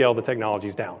able to scale the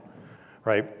technologies down,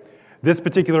 right? This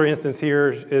particular instance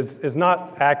here is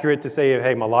not accurate to say,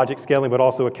 hey, my logic scaling, but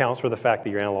also accounts for the fact that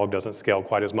your analog doesn't scale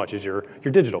quite as much as your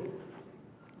digital.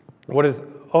 What it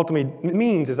ultimately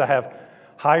means is I have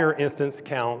higher instance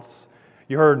counts.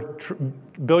 You heard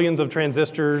billions of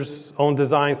transistors on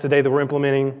designs today that we're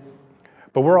implementing,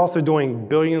 but we're also doing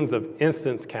billions of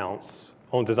instance counts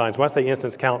on designs. When I say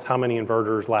instance counts, how many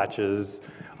inverters, latches,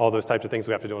 all those types of things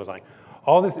we have to do in design.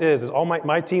 All this is all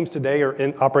my teams today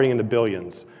are operating in the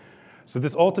billions. So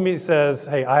this ultimately says,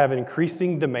 hey, I have an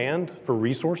increasing demand for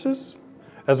resources,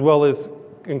 as well as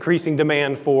increasing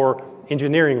demand for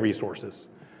engineering resources.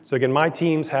 So again, my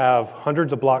teams have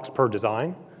hundreds of blocks per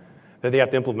design that they have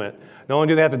to implement. Not only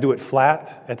do they have to do it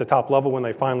flat at the top level when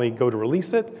they finally go to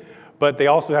release it, but they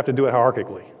also have to do it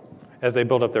hierarchically as they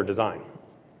build up their design.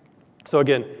 So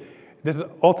again, this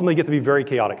ultimately gets to be very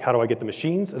chaotic. How do I get the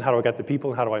machines, and how do I get the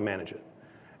people, and how do I manage it?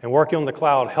 And working on the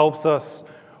cloud helps us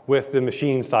with the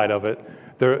machine side of it.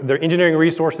 Their engineering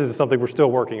resources is something we're still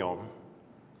working on.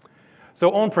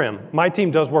 So on-prem, my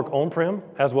team does work on-prem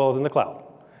as well as in the cloud.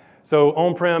 So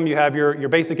on-prem, you have your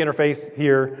basic interface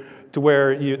here to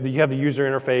where you have the user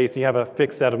interface, and you have a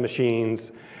fixed set of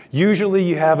machines. Usually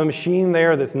you have a machine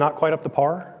there that's not quite up to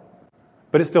par,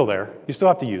 but it's still there. You still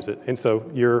have to use it. And so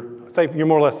you're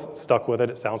more or less stuck with it.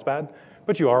 It sounds bad,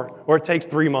 but you are. Or it takes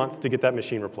 3 months to get that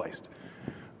machine replaced.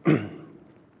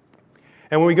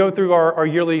 And when we go through our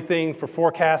yearly thing for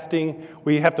forecasting,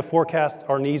 we have to forecast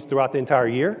our needs throughout the entire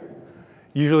year.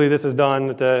 Usually this is done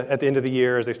at the end of the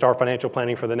year as they start financial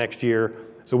planning for the next year.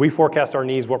 So we forecast our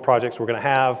needs, what projects we're going to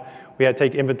have. We had to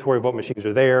take inventory of what machines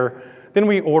are there. Then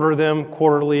we order them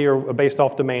quarterly or based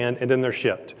off demand, and then they're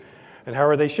shipped. And how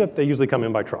are they shipped? They usually come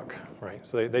in by truck, right?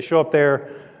 So they show up there.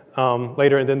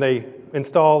 later, and then they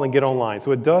install and get online.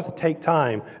 So it does take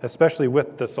time, especially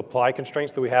with the supply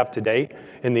constraints that we have today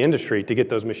in the industry, to get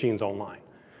those machines online.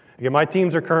 Again, my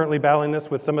teams are currently battling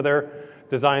this with some of their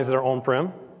designs that are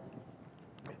on-prem.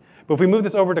 But if we move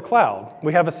this over to cloud,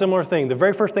 we have a similar thing. The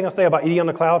very first thing I'll say about ED on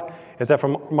the cloud is that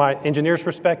from my engineer's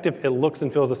perspective, it looks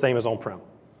and feels the same as on-prem.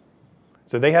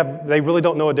 So they really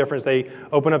don't know a difference. They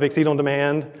open up Exceed on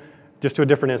Demand just to a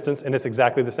different instance, and it's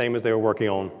exactly the same as they were working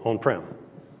on-prem.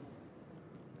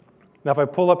 Now, if I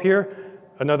pull up here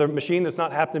another machine that's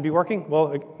not happened to be working,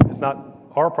 well, it's not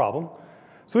our problem.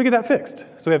 So we get that fixed.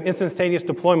 So we have instantaneous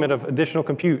deployment of additional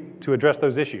compute to address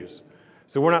those issues.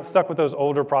 So we're not stuck with those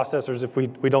older processors if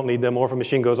we don't need them, or if a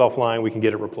machine goes offline, we can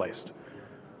get it replaced.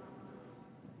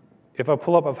 If I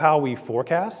pull up of how we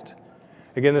forecast,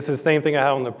 again, this is the same thing I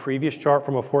had on the previous chart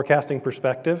from a forecasting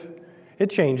perspective. It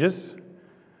changes.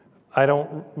 I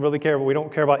don't really care, but we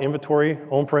don't care about inventory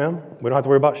on-prem. We don't have to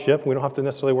worry about ship. We don't have to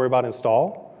necessarily worry about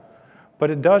install. But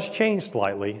it does change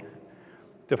slightly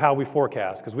of how we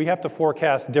forecast, because we have to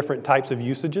forecast different types of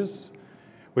usages,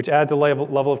 which adds a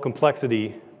level of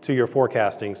complexity to your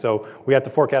forecasting. So we have to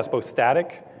forecast both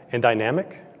static and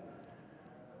dynamic.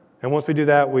 And once we do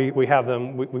that, we have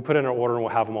them, we put in our order and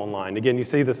we'll have them online. Again, you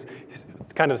see this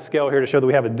kind of scale here to show that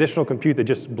we have additional compute that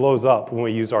just blows up when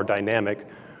we use our dynamic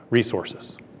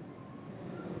resources.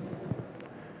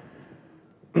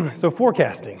 So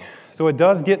forecasting. So it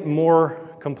does get more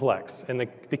complex. And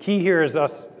the key here is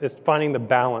finding the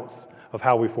balance of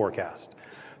how we forecast.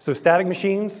 So static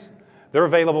machines, they're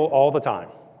available all the time.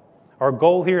 Our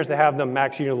goal here is to have them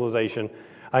max utilization.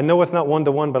 I know it's not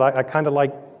one-to-one, but I kind of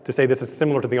like to say this is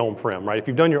similar to the on-prem, right? If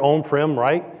you've done your on-prem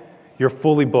right, you're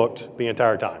fully booked the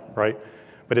entire time, right?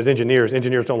 But as engineers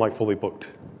don't like fully booked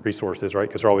resources, right?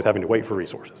 Because they're always having to wait for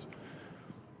resources.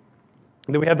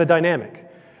 And then we have the dynamic.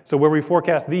 So where we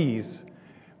forecast these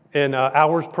in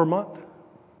hours per month.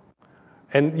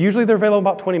 And usually they're available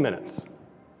about 20 minutes.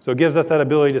 So it gives us that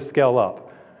ability to scale up.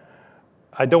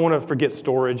 I don't want to forget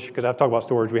storage, because I've talked about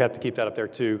storage. We have to keep that up there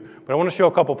too. But I want to show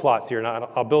a couple plots here, and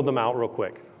I'll build them out real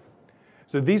quick.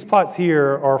 So these plots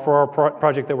here are for our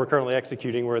project that we're currently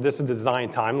executing, where this is design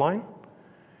timeline.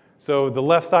 So the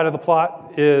left side of the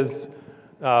plot is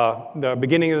the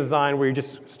beginning of the design, where you're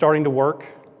just starting to work.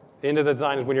 The end of the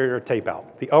design is when you're tape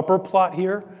out. The upper plot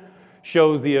here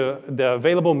shows the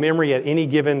available memory at any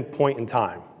given point in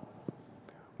time.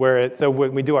 So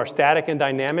when we do our static and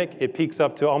dynamic, it peaks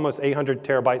up to almost 800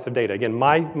 terabytes of data. Again,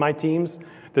 my teams,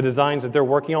 the designs that they're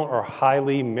working on are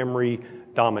highly memory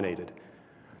dominated.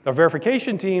 Our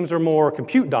verification teams are more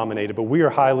compute dominated, but we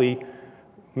are highly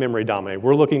memory dominated.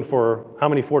 We're looking for how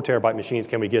many 4 terabyte machines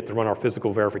can we get to run our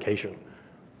physical verification.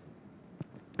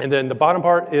 And then the bottom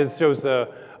part shows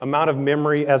the amount of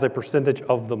memory as a percentage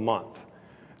of the month.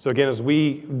 So again, as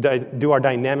we do our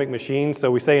dynamic machines, so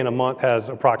we say in a month has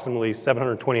approximately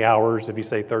 720 hours, if you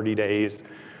say 30 days,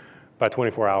 by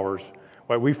 24 hours.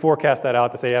 Well, we forecast that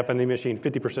out to say, if any machine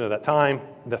 50% of that time,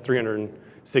 that's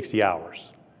 360 hours.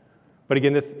 But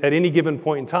again, at any given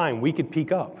point in time, we could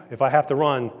peak up. If I have to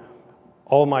run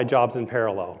all my jobs in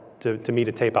parallel to meet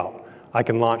a tape out, I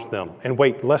can launch them and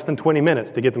wait less than 20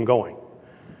 minutes to get them going,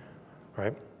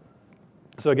 right?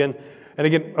 So again,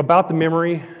 about the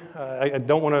memory, I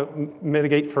don't want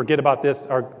to forget about this.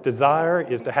 Our desire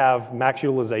is to have max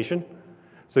utilization.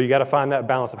 So you got to find that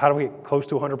balance of how do we get close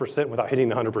to 100% without hitting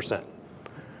the 100%.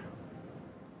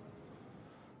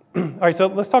 All right, so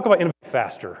let's talk about innovate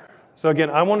faster. So again,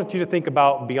 I wanted you to think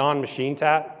about beyond machine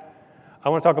TAT. I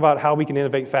want to talk about how we can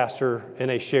innovate faster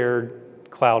in a shared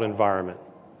cloud environment.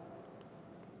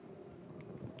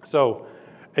 So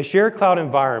a shared cloud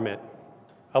environment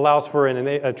allows for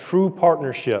a true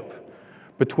partnership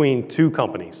between two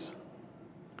companies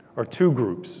or two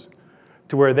groups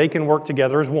to where they can work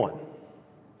together as one.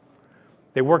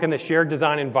 They work in a shared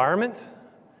design environment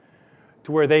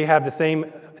to where they have the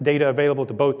same data available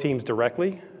to both teams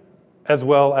directly, as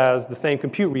well as the same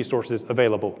compute resources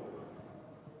available.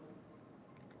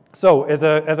 So as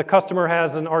a customer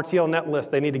has an RTL net list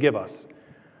they need to give us,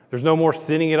 there's no more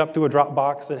sending it up to a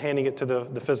Dropbox and handing it to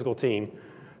the physical team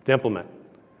to implement.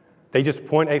 They just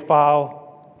point a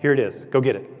file, here it is, go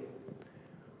get it.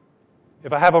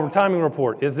 If I have a timing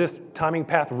report, is this timing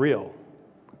path real?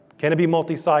 Can it be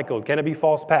multi-cycled? Can it be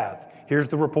false path? Here's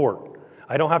the report.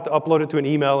 I don't have to upload it to an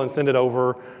email and send it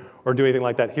over or do anything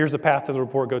like that. Here's the path to the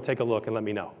report, go take a look and let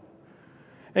me know.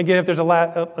 And again, if there's a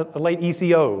late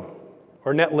ECO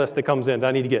or net list that comes in that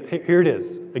I need to get, here it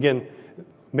is. Again,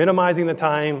 minimizing the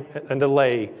time and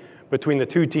delay between the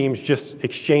two teams just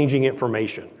exchanging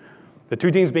information. The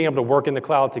two teams being able to work in the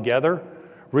cloud together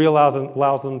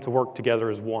allows them to work together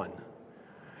as one.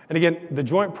 And again, the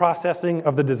joint processing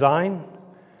of the design,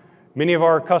 many of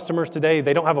our customers today,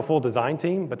 they don't have a full design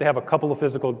team, but they have a couple of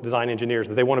physical design engineers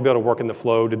that they want to be able to work in the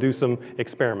flow to do some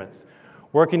experiments.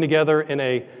 Working together in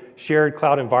a shared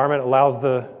cloud environment allows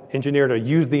the engineer to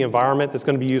use the environment that's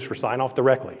going to be used for sign-off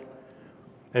directly,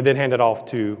 and then hand it off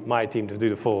to my team to do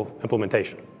the full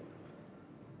implementation.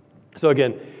 So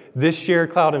again, this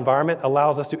shared cloud environment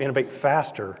allows us to innovate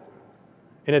faster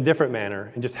in a different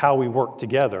manner in just how we work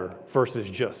together versus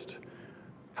just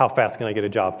how fast can I get a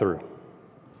job through.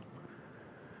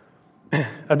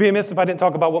 I'd be amiss if I didn't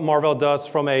talk about what Marvell does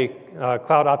from a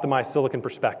cloud-optimized silicon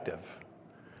perspective.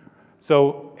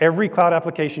 So every cloud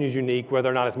application is unique,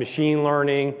 whether or not it's machine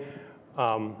learning,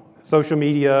 social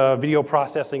media, video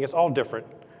processing, it's all different.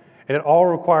 And it all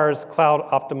requires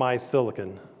cloud-optimized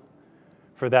silicon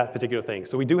for that particular thing.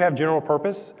 So we do have general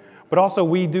purpose, but also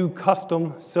we do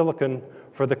custom silicon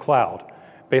for the cloud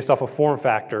based off of form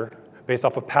factor, based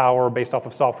off of power, based off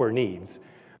of software needs.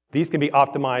 These can be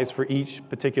optimized for each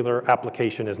particular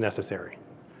application as necessary.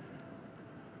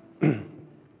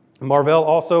 Marvell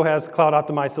also has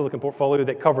cloud-optimized silicon portfolio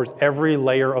that covers every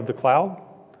layer of the cloud.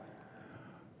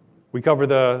 We cover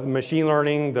the machine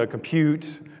learning, the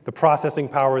compute, the processing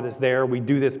power that's there. We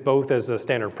do this both as a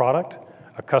standard product,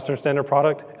 a custom standard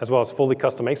product, as well as fully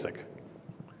custom ASIC.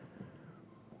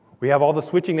 We have all the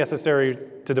switching necessary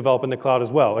to develop in the cloud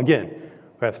as well. Again,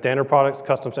 we have standard products,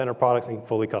 custom standard products, and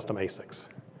fully custom ASICs.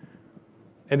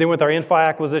 And then with our Inphi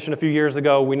acquisition a few years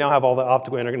ago, we now have all the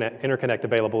optical interconnect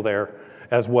available there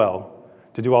as well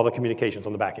to do all the communications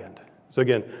on the back end. So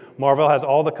again, Marvell has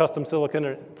all the custom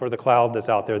silicon for the cloud that's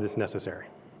out there that's necessary.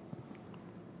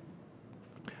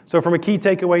 So from a key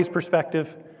takeaways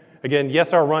perspective, again,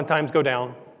 yes, our run times go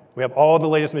down. We have all the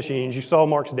latest machines. You saw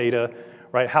Mark's data,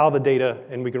 right? How the data,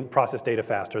 and we can process data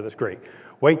faster. That's great.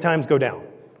 Wait times go down.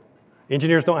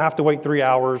 Engineers don't have to wait 3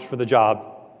 hours for the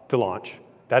job to launch.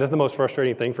 That is the most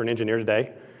frustrating thing for an engineer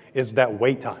today, is that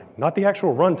wait time. Not the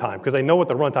actual run time, because they know what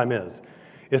the run time is.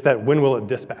 It's that when will it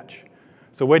dispatch.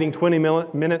 So waiting 20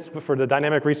 minutes for the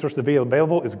dynamic resource to be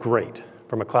available is great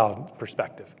from a cloud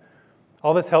perspective.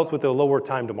 All this helps with the lower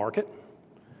time to market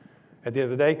at the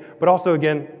end of the day, but also,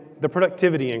 again, the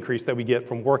productivity increase that we get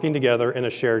from working together in a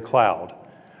shared cloud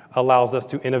allows us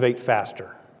to innovate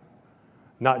faster,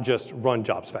 not just run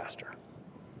jobs faster.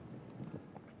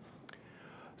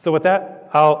 So with that,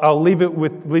 I'll leave you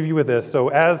with this. So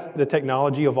as the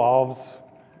technology evolves,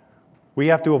 we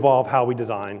have to evolve how we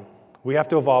design. We have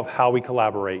to evolve how we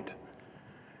collaborate.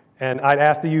 And I'd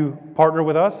ask that you partner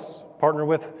with us, partner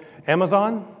with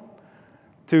Amazon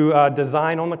to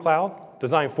design on the cloud,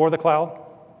 design for the cloud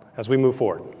as we move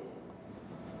forward.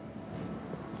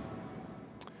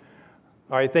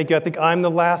 All right, thank you. I think I'm the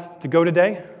last to go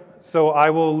today. So I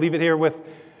will leave it here with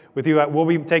you. We'll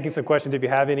be taking some questions if you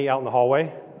have any out in the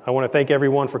hallway. I want to thank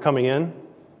everyone for coming in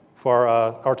for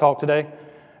our talk today.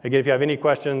 Again, if you have any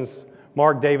questions,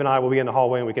 Mark, Dave, and I will be in the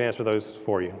hallway, and we can answer those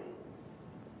for you.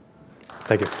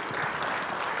 Thank you.